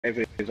If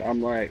it is,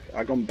 I'm like,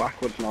 I've gone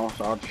backwards now,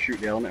 so I'll just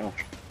shoot the helmet off.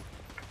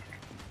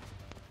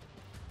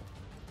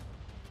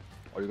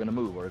 Are you gonna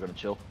move or are you gonna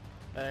chill?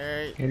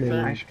 Alright,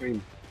 Ice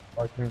cream.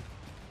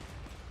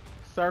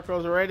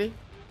 Circles ready?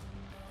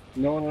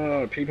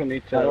 No, people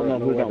need to I don't know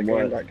who's where on they're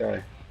going, what.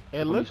 that guy.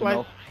 It looks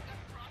like...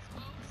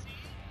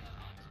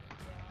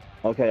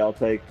 Okay, I'll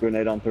take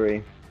grenade on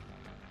 3.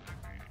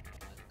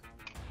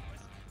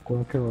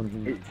 Quacker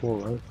on 4,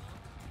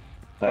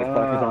 right?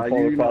 Are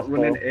you not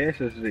running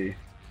aces, Z?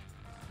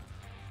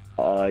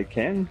 I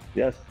can,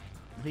 yes.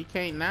 He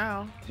can't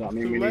now. Does that It's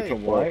mean too we late. need to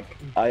wipe?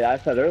 I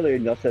said earlier,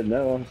 and y'all said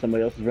no.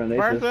 Somebody else is running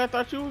aces. Firstly, I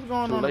thought you was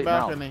going Too on the late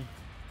now. balcony.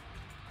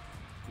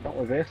 Not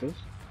with aces.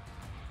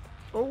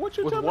 Well, what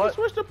you With telling me to what?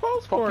 switch the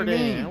post Fuck for you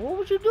then? mean? What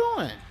was you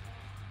doing?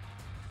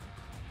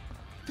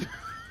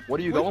 What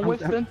are you going with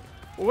then?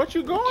 What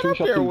you going Two up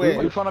there shots in with?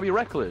 Are you trying to be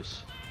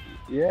reckless?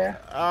 Yeah,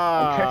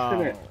 I'm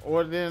testing it.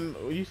 Well then,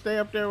 you stay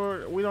up there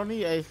where we don't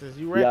need aces.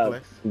 You Yeah,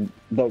 reckless.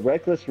 the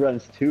reckless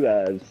runs 2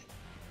 as.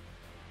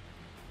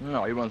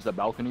 No, he runs the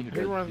balcony. He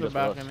runs the does for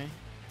us. balcony.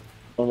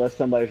 Unless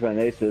somebody's running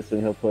aces,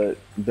 then he'll put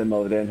them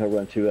over there and he'll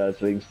run 2 as,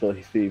 so he can still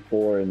see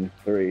 4 and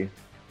 3.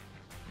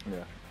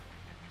 Yeah.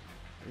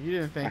 You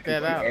didn't I think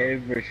can that see out.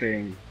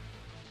 everything.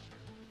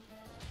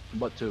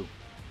 But 2.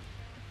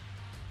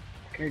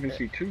 I can't even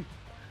see 2.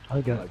 I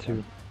got Okay.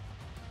 2.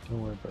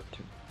 Don't worry about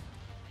 2.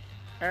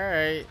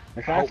 Alright.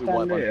 If I I hope we wipe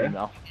stand on there, him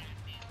now.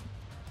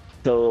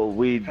 So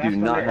we if I do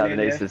stand not there have an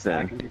near aces there,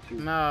 I in. can do 2.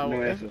 No,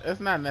 No it's, aces. it's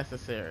not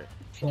necessary.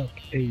 Fuck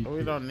 8.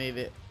 We don't need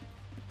it.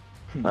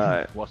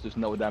 Alright. Watch this,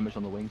 no damage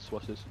on the wings.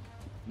 Watch this.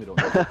 We don't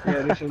know.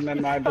 Yeah, this is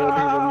my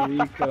ability when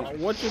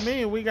we What you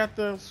mean? We got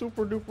the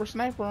super duper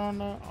sniper on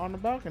the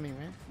balcony,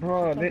 man.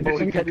 Bro, this Bro, is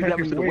he can't do damage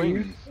protecting to the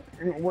wings.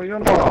 wings. What are you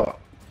on about?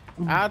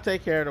 I'll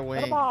take care of the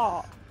wings.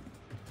 All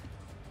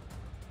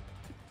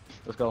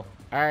Let's go.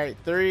 right,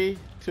 3,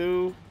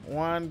 2,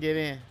 1, get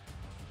in.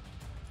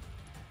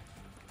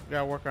 We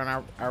gotta work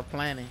on our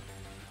planning.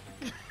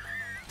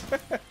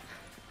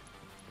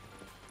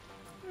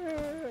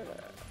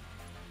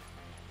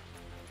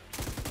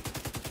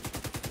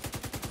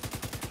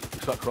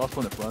 He's got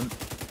crossbow in the front.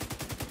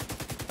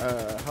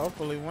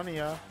 Hopefully one of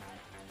y'all.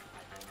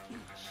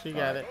 She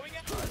got it.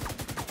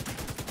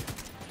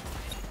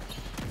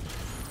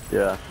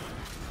 Yeah.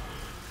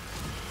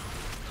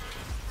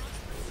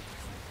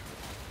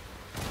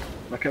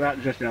 Look at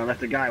that, Justin. I left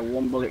the guy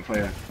 1 bullet for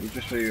you.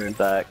 Just so you're in.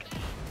 Back.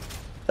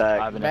 I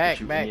Back. haven't had to Back,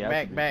 shoot back, any back,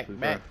 accidents, to be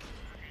back.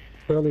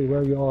 Fairly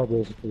where you are,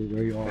 basically,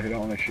 where you If are. you don't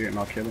want to shoot him,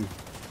 I'll kill him.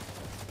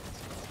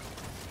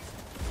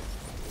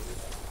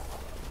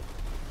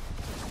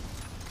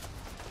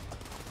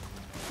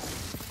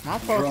 My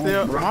post Drone,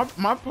 still, bro.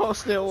 my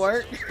post still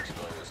work.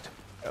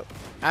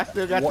 I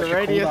still got What's the your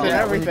radius cooldown?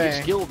 and When you get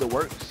everything. skilled, it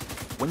works.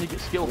 When you get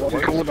skilled, it What's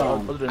your works.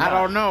 cooldown? Other than I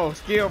that, don't know.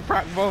 Skill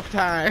proc both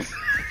times.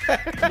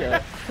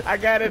 Yeah. I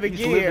got it He's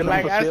again. living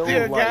Like off I a skill,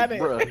 still like, got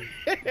it.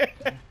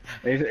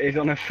 bruh. He's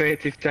on a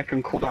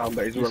 30-second cooldown,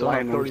 but he's He's on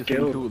relying a on 30 second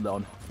skill.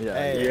 cooldown. Yeah.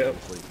 Hey, yeah. Yep.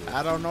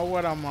 I don't know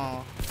what I'm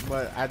on,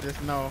 but I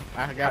just know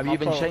I got Have my you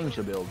even post. changed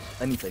your builds?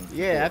 Anything?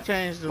 Yeah, I before?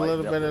 changed a Like,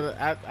 little bit of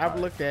definitely. the, I've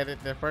looked at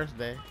it the first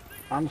day.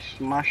 I'm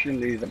smashing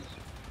these.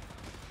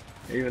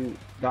 Even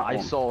that I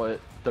one. saw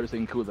it 30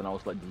 second cooldown. I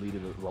was like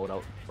deleted the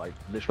loadout. Like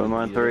literally. Come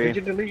on, deleted 3. it. Did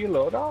you delete your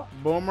loadout?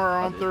 Boomer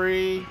on did.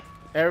 3.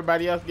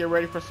 Everybody else get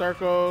ready for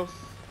circles.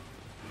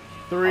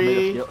 I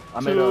made 3, a- I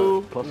made a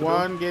 2, cluster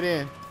 1, get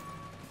in.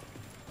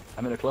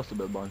 I made a cluster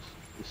build, Barnes.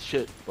 It's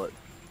shit, but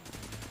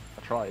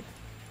I tried.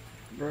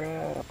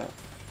 Bruh.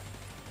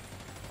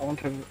 I want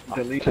to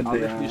delete I the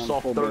literally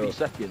saw full 30 build.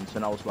 seconds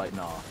and I was like,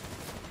 nah.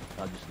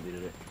 I just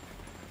deleted it.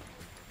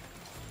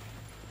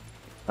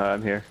 Alright,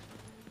 I'm here.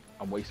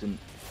 I'm wasting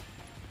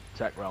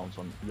tech rounds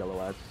on yellow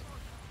ads.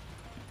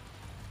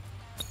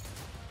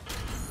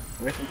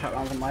 Where's some tap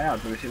rounds on my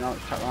ads? Have you seen how much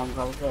tap rounds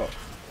I've got?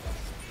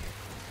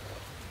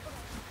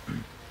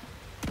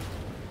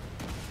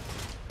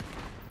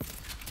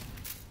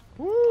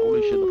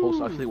 Holy shit, the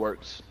pulse actually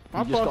works. My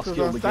You just got post is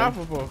skilled again.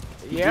 unstoppable.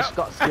 You Yep. just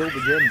got skilled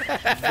again.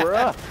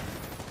 Bruh.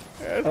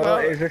 That's Oh, all-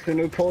 is this the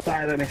new pull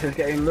then? If he's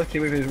getting lucky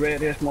with his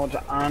radius mods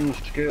and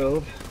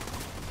skills,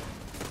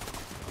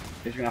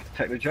 he's gonna have to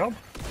take the job.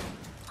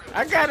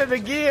 I got it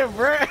again,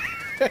 bruh.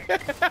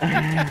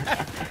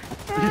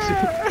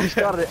 You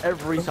started it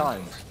every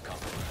time.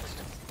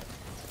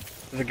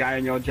 There's a guy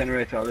in your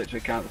generator, I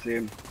literally can't see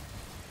him.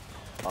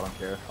 I don't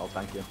care. I'll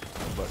thank you.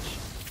 But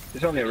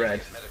It's only a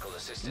red.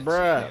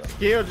 Bruh,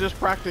 skill just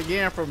procced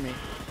again for me.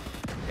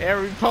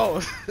 Every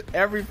post,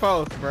 every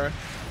post, bruh.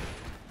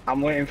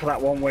 I'm waiting for that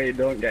one where you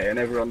don't get it and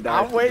everyone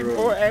dies. I'm waiting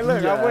for it. Hey,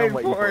 look, Yeah, I'm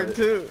waiting for it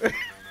too.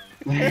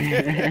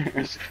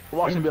 just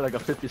watch him be like a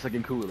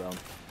 50-second cooldown.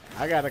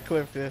 I gotta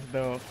clip this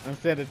though and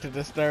send it to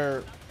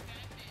Disturb.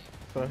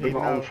 So he Boomer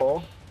on knows.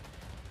 4.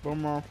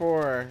 Boomer on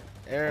 4.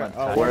 Went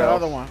Oh, tight. where the Where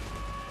other else? one?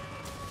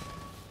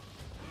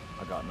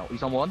 I got no.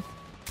 He's on 1.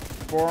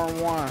 4 on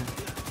 1.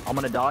 I'm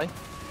gonna die.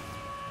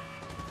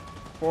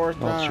 4's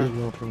I'll shoot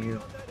done. one from here.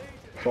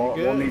 4,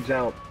 good? one needs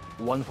help.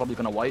 1's probably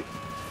gonna wipe.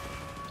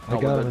 I Oh,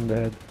 got we're him in the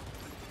head.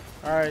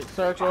 Alright,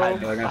 circle. I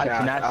They're gonna I say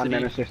had I tenacity.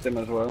 nemesis him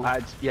as well. I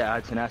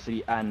had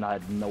tenacity and I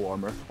had no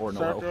armor or no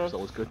Circle. health, so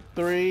it was good.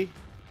 3,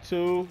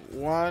 2,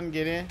 1,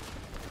 get in.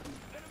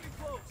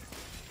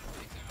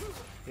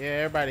 Yeah,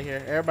 everybody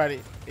here.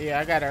 Everybody. Yeah,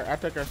 I got her. I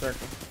took her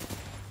circle.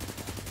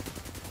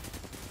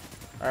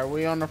 Alright,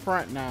 we on the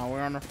front now.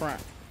 We're on the front.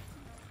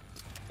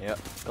 Yep.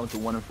 Going to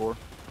 1 and 4.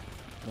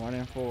 1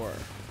 and 4.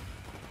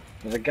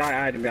 There's a guy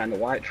hiding behind the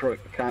white truck.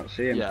 I can't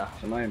see him. Yeah.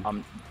 It's a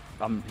name.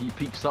 He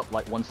peeks up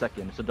like 1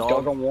 second. It's a dog.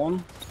 Dog on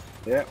 1.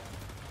 Yep.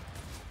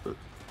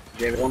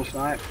 Gave it 1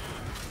 snipe.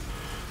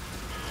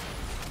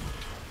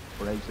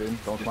 Grenades in.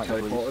 Don't Just snipe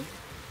me, please. teleported.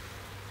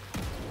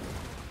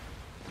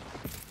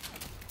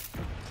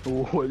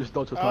 Oh, just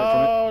don't snipe from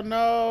it. Oh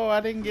no,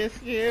 I didn't get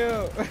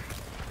skilled.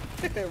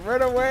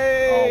 Run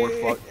away. Oh,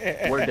 we're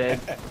fucked. We're dead.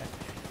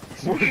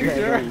 We're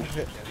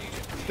dead.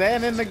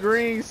 Stand in the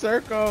green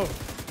circle.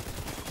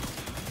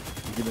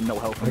 You're giving no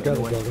help. I got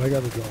a dog. I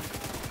got a dog.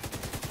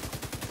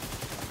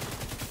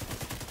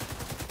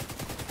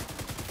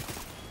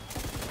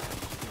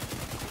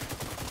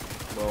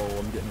 Bro,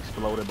 I'm getting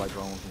exploded by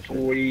drones and shit.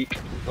 Weak.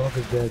 Dog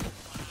is dead.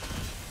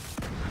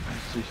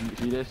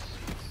 See this?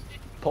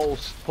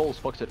 Pulse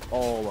fucks it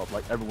all up.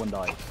 Like everyone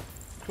dies.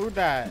 Who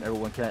died? And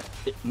everyone can't.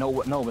 No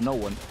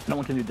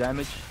one can do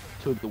damage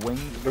to the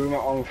wings. Boomer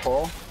on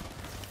 4.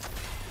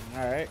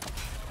 Alright.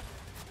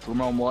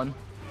 Boomer on 1.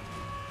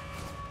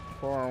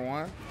 4 on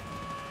 1.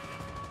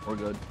 We're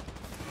good.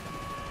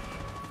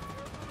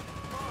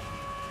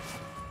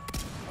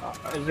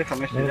 As if I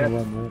missed No, it.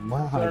 no, no,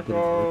 my height didn't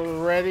work.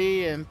 Circle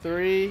ready in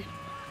 3,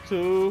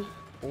 2,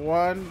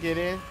 1. Get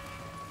in.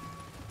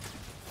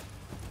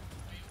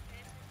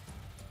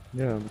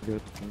 Yeah, I'm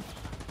good.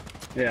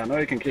 Yeah, I know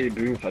you can kill your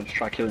booms. I just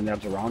try killing the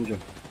ads around you.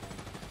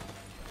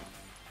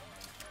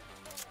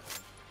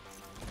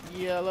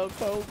 Yellow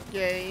coat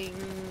gang.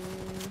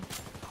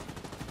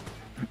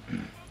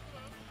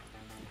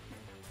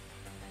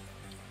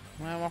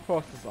 Man, my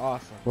post is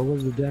awesome. What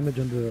was the damage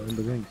on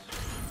the wings?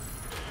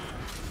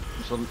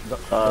 So the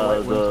right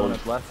wing's the- one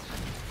is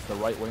left. The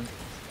right wing.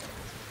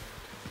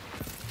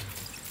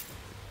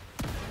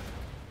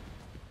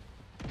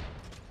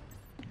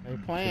 They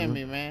playing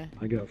me, man.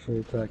 I got full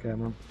attack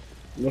ammo.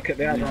 Look at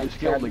the ads You on just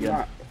the side killed of the again.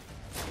 map.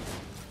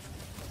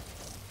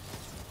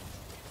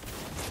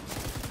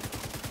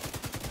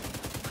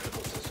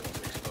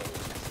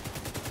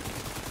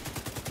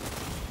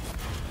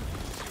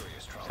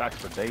 Attacks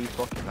for days,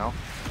 fucking hell.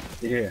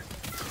 Yeah.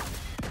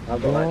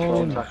 I've got actual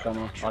Oh. attack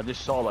ammo. I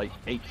just saw like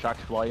 8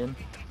 tracks flying.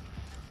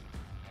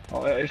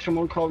 Oh, is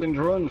someone calling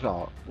drones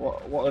out?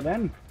 What are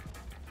them?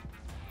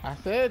 I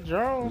said There's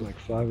drone. like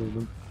 5 of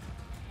them.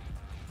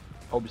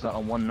 Hope he's not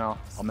on 1 now.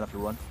 I'm gonna have to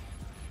run.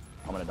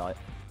 I'm gonna die.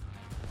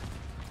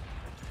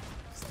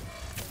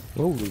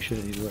 Holy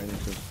shit, he's right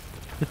next to us.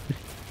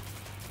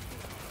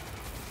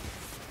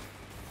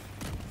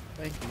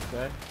 Thank you,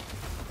 sir.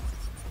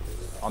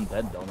 I'm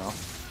dead though now.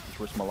 Just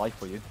risked my life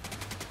for you.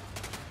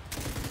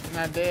 I'm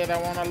not dead.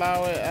 I won't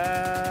allow it.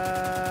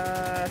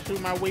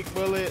 Shoot my weak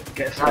bullet.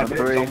 Get sniped.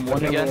 three. He's on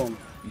 1 again.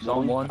 He's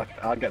on 1.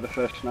 I'll get the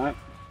first snipe.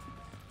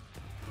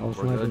 I was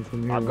We're sniping good.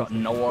 from here. I've got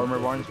no armor,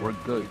 Barnes. We're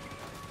good.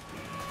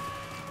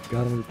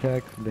 Got him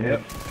attack.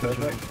 Yep,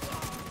 perfect.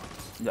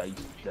 Yeah, he's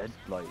dead.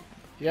 Like,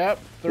 Yep.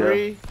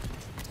 3,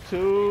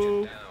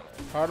 2.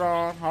 Hold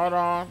on. Hold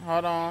on.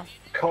 Hold on.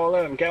 Call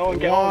him. Get on. 1.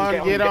 Get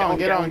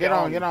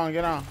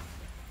on.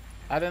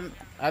 I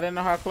didn't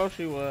know how close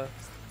she was.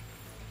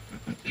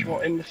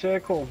 What in the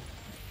circle?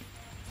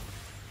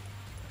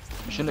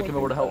 you shouldn't have come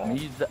over to help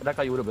me. That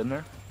guy would have been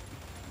there.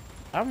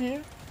 I'm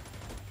here.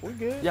 We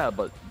good. Yeah,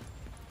 but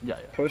yeah.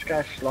 First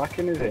guy's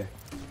slacking, is he?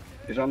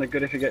 He's only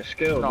good if he gets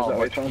skilled. No, is that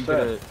what but you're trying he to say?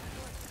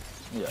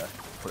 could've- Yeah,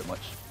 pretty much.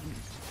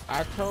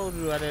 I told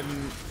you I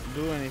didn't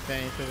do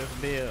anything to this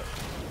build.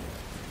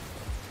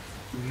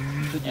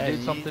 You said you Hey,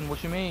 did something.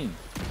 What you mean?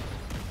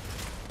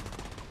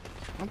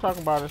 I'm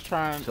talking about us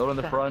trying. Still in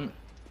the front.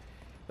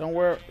 Don't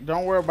worry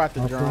about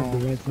the I'll front the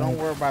drones. right Don't side.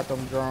 worry about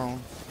them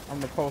drones. I'm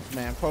the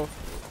postman.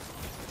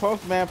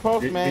 Postman.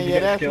 Did you Yeah,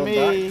 get that's killed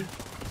me.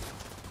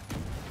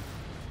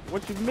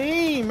 What you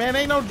mean, man?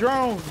 Ain't no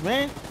drones,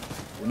 man.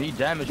 We need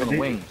damage on the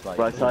wings. Like,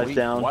 Right side's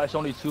down. Why is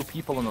only 2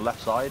 people on the left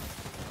side?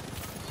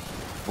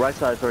 Right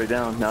side's already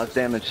down. Now it's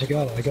damaged. I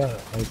got it.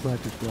 I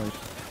sniped it twice.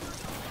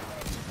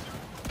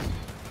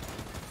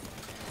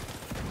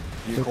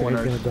 Few It's okay, he's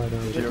corners. gonna die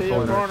now. Get Zero to your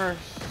corners. corners.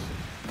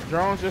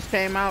 Drones just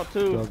came out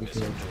too. Dog is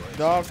dead.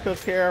 Dog took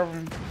care of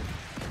him.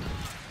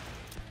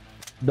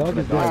 Dog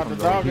is No, dead. the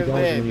dog He is dies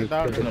dead. when The you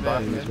dog get is hit the by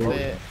dead. the It's explosion.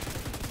 dead.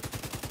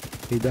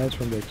 He dies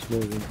from the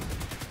explosion.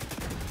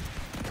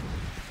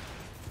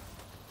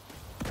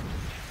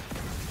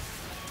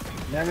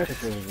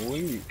 Nemesis is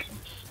weak.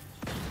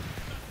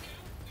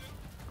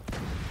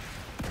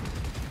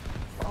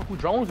 Oh, who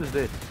drones is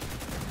this?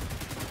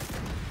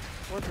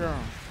 What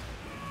drone?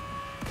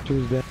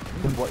 Choose dead.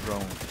 What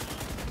drone?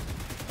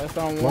 That's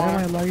on Why am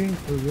I one. lagging?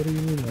 What do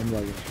you mean I'm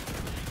lagging?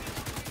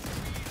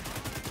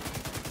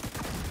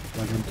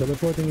 Like I'm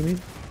teleporting, you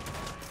mean?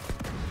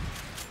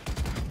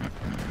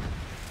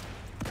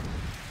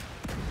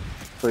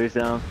 Please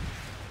down.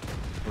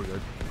 We're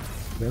good.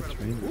 That's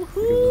strange.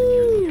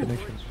 Because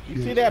connections.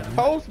 You see that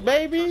post,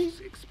 baby?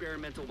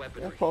 Experimental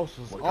weaponry. That post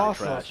was What kind of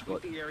awesome. trash,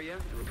 but The area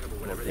and recover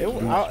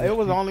whatever It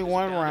was only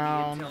one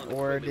round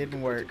where it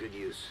didn't work. Good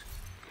use.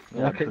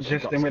 yeah, Look at because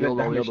just got him with the skilled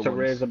all the damage other to ones.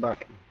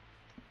 Razorback.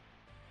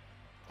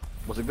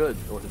 Was it good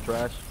or was it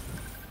trash?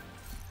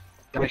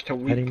 Damage to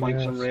weak Heading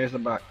points on west.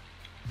 Razorback.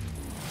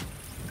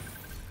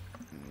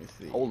 Let me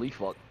see. Holy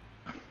fuck.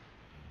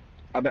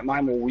 I bet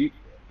mine were weak.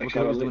 Look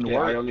Because who's doing I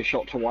work. only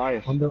shot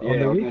twice. On the yeah,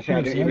 I was weak gonna say I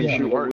points, didn't even yeah. shoot